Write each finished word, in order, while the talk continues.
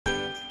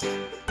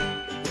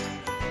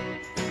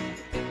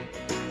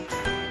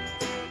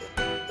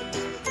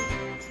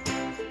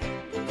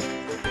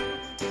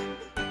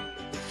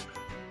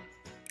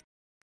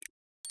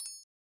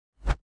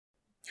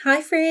Hi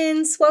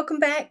friends, welcome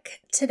back.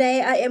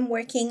 Today I am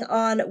working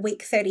on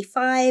week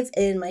 35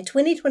 in my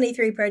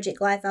 2023 Project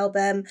Life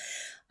album.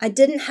 I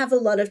didn't have a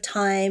lot of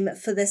time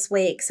for this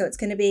week, so it's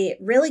going to be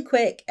really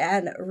quick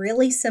and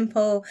really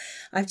simple.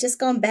 I've just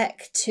gone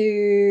back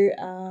to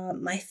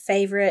my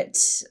favorite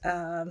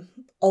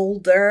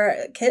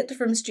older kit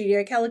from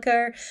Studio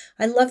Calico.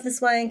 I love this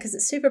one because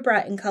it's super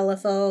bright and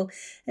colorful,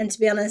 and to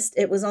be honest,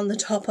 it was on the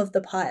top of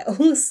the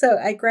pile. So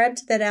I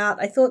grabbed that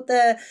out. I thought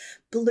the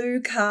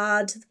blue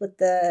card with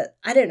the,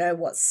 I don't know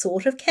what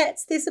sort of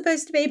cats they're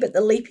supposed to be, but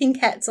the leaping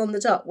cats on the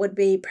top would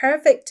be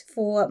perfect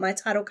for my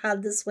title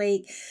card this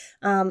week.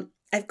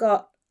 I've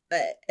got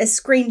a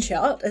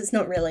screenshot. It's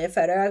not really a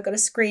photo. I've got a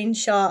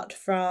screenshot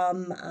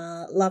from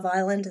Love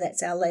Island.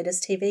 That's our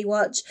latest TV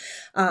watch,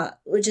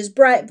 which is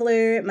bright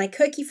blue. My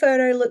cookie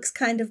photo looks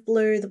kind of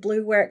blue. The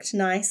blue worked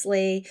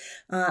nicely.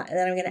 And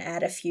then I'm going to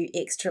add a few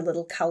extra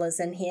little colors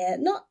in here.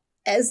 Not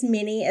as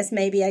many as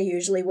maybe I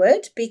usually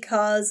would,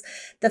 because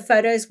the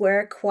photos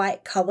were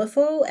quite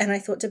colorful, and I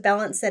thought to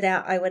balance that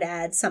out I would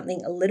add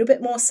something a little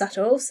bit more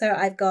subtle. So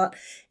I've got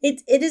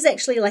it is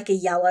actually like a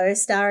yellow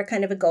star,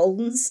 kind of a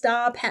golden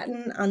star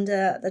pattern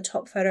under the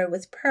top photo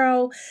with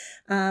pearl,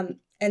 and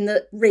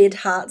the red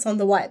hearts on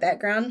the white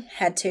background,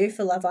 had to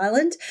for Love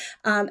Island.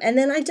 And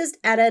then I just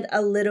added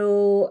a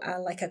little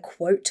like a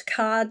quote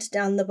card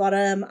down the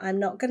bottom. I'm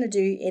not going to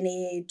do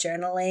any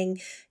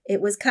journaling.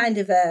 It was kind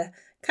of a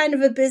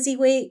busy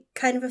week,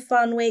 kind of a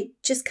fun week,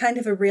 just kind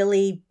of a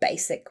really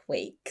basic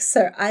week.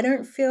 So I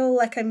don't feel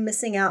like I'm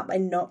missing out by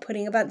not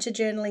putting a bunch of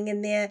journaling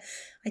in there.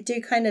 I do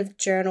kind of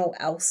journal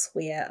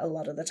elsewhere a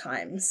lot of the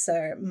time,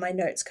 so my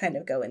notes kind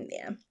of go in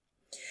there.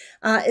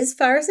 As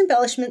far as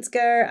embellishments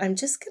go, I'm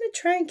just going to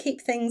try and keep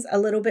things a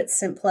little bit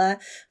simpler.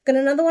 I've got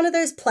another one of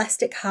those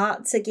plastic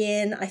hearts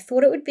again. I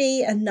thought it would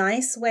be a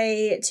nice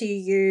way to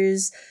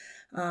use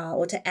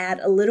or to add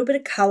a little bit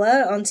of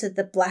color onto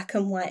the black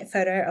and white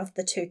photo of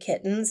the two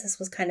kittens. This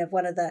was kind of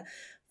one of the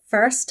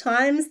first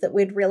times that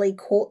we'd really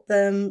caught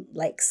them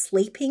like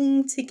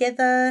sleeping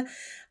together.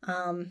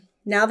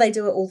 Now they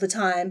do it all the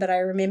time, but I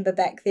remember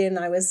back then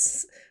I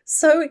was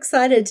so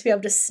excited to be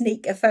able to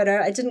sneak a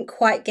photo. I didn't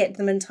quite get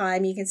them in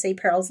time. You can see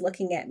Pearl's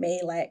looking at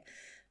me like,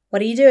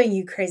 "What are you doing,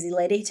 you crazy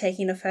lady,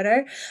 taking a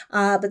photo?"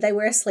 But they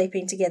were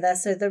sleeping together.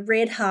 So the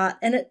red heart,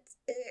 and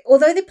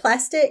although they're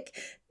plastic,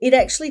 it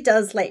actually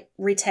does like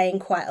retain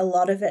quite a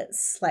lot of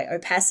its like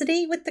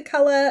opacity with the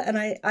color, and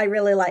I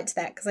really liked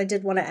that because I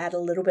did want to add a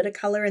little bit of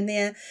color in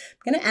there.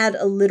 I'm going to add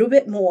a little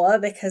bit more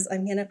because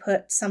I'm going to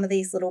put some of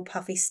these little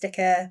puffy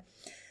sticker,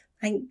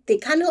 they're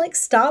kind of like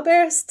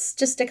starbursts,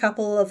 just a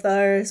couple of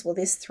those. Well,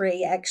 there's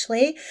 3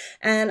 actually.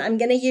 And I'm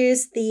going to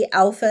use the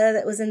alpha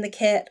that was in the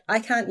kit. I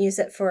can't use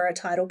it for a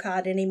title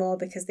card anymore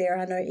because there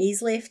are no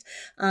E's left.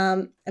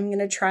 I'm going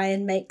to try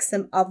and make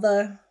some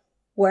other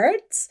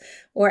words,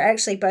 or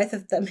actually both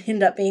of them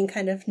end up being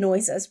kind of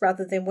noises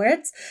rather than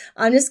words.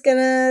 I'm just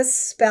gonna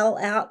spell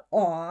out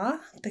aw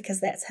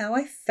because that's how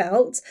I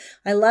felt.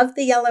 I love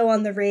the yellow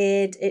on the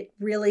red. It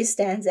really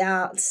stands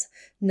out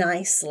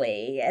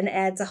nicely and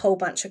adds a whole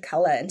bunch of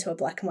color into a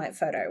black and white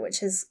photo,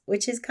 which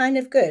is kind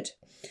of good.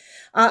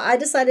 I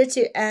decided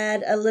to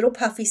add a little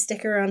puffy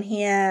sticker on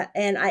here,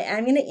 and I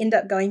am going to end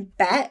up going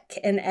back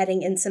and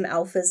adding in some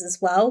alphas as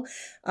well.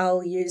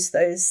 I'll use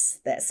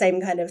that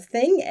same kind of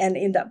thing and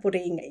end up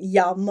putting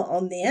yum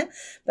on there.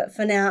 But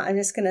for now, I'm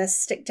just going to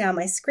stick down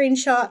my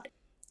screenshot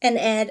and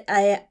add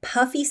a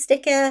puffy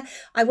sticker.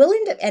 I will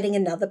end up adding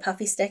another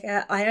puffy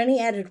sticker. I only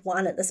added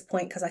one at this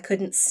point because I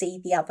couldn't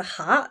see the other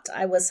heart.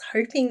 I was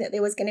hoping that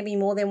there was going to be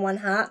more than one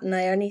heart, and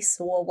I only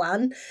saw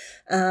one.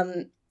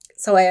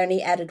 So I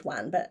only added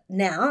one, but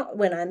now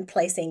when I'm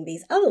placing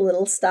these other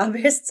little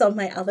starbursts on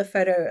my other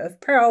photo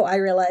of Pearl, I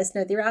realized,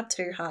 no, there are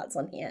 2 hearts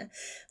on here.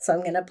 So I'm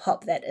going to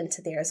pop that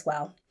into there as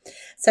well.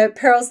 So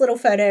Pearl's little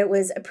photo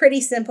was pretty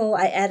simple.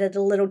 I added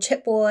a little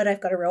chipboard. I've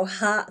got a real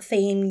heart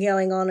theme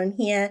going on in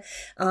here,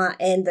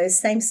 and those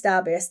same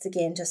starbursts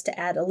again, just to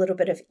add a little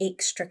bit of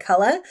extra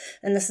color.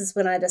 And this is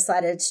when I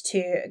decided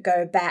to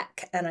go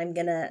back, and I'm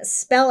going to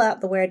spell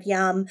out the word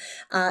yum.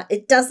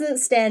 It doesn't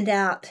stand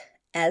out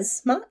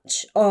as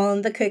much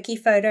on the cookie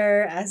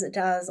photo as it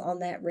does on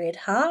that red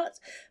heart,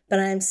 but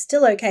I'm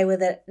still okay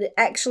with it. It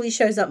actually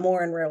shows up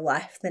more in real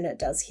life than it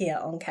does here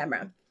on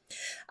camera.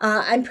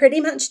 I'm pretty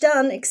much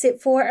done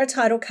except for a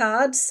title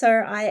card, so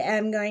I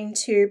am going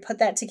to put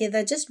that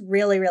together just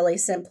really, really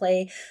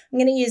simply. I'm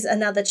going to use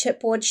another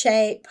chipboard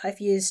shape. I've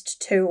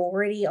used 2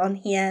 already on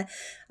here.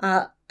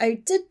 I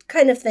did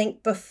kind of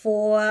think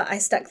before I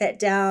stuck that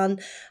down,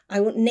 I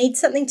would need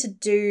something to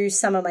do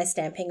some of my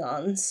stamping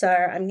on. So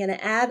I'm going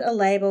to add a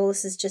label.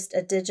 This is just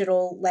a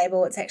digital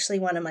label. It's actually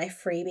one of my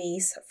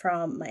freebies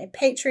from my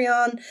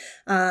Patreon.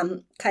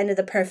 Kind of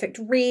the perfect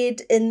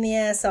red in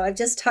there. So I've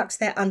just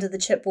tucked that under the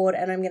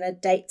chipboard, and I'm going to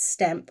date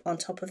stamp on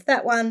top of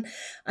that one.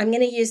 I'm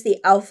going to use the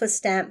alpha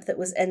stamp that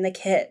was in the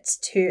kit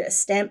to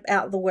stamp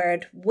out the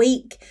word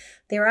week.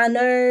 There are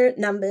no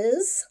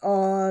numbers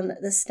on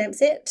the stamp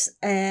set,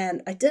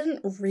 and I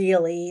didn't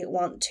really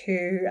want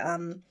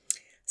to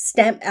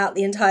stamp out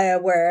the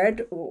entire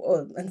word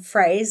and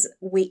phrase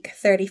week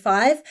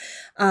 35.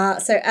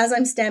 So as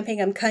I'm stamping,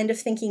 I'm kind of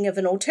thinking of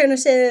an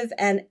alternative,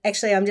 and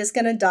actually I'm just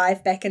going to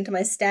dive back into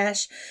my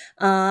stash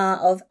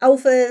of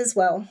alphas,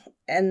 well,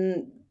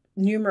 and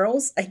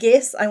numerals, I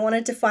guess. I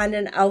wanted to find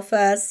an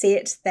alpha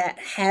set that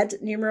had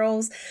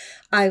numerals.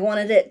 I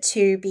wanted it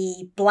to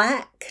be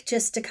black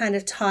just to kind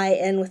of tie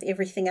in with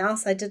everything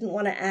else. I didn't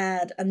want to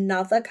add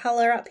another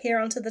color up here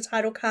onto the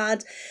title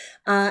card.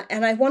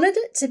 And I wanted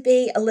it to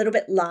be a little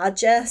bit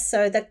larger.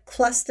 So the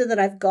cluster that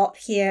I've got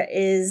here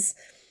is,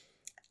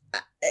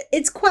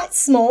 it's quite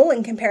small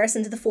in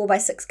comparison to the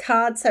 4x6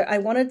 card. So I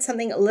wanted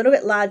something a little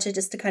bit larger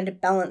just to kind of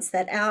balance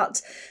that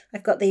out.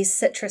 I've got these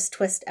citrus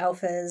twist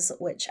alphas,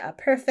 which are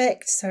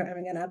perfect. So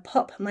I'm going to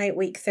pop my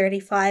week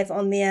 35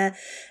 on there.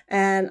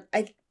 And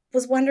I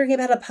was wondering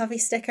about a puffy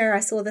sticker. I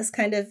saw this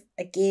kind of,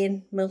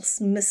 again,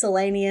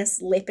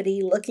 miscellaneous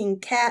leopardy looking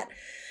cat.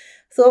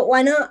 Thought,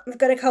 why not? We've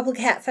got a couple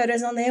cat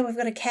photos on there. We've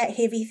got a cat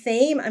heavy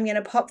theme. I'm going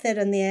to pop that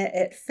in there.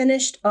 It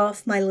finished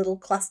off my little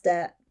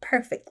cluster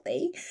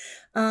perfectly.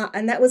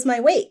 And that was my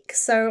week.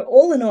 So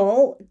all in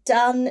all,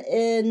 done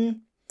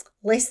in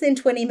less than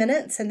 20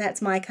 minutes, and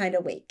that's my kind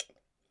of week.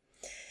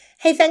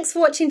 Hey, thanks for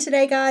watching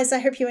today, guys. I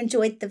hope you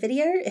enjoyed the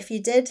video. If you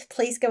did,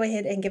 please go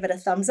ahead and give it a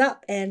thumbs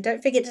up, and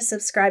don't forget to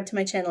subscribe to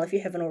my channel if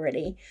you haven't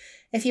already.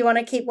 If you want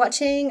to keep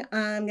watching,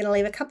 I'm going to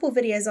leave a couple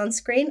videos on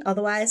screen.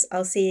 Otherwise,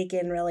 I'll see you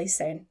again really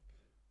soon.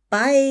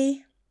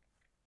 Bye.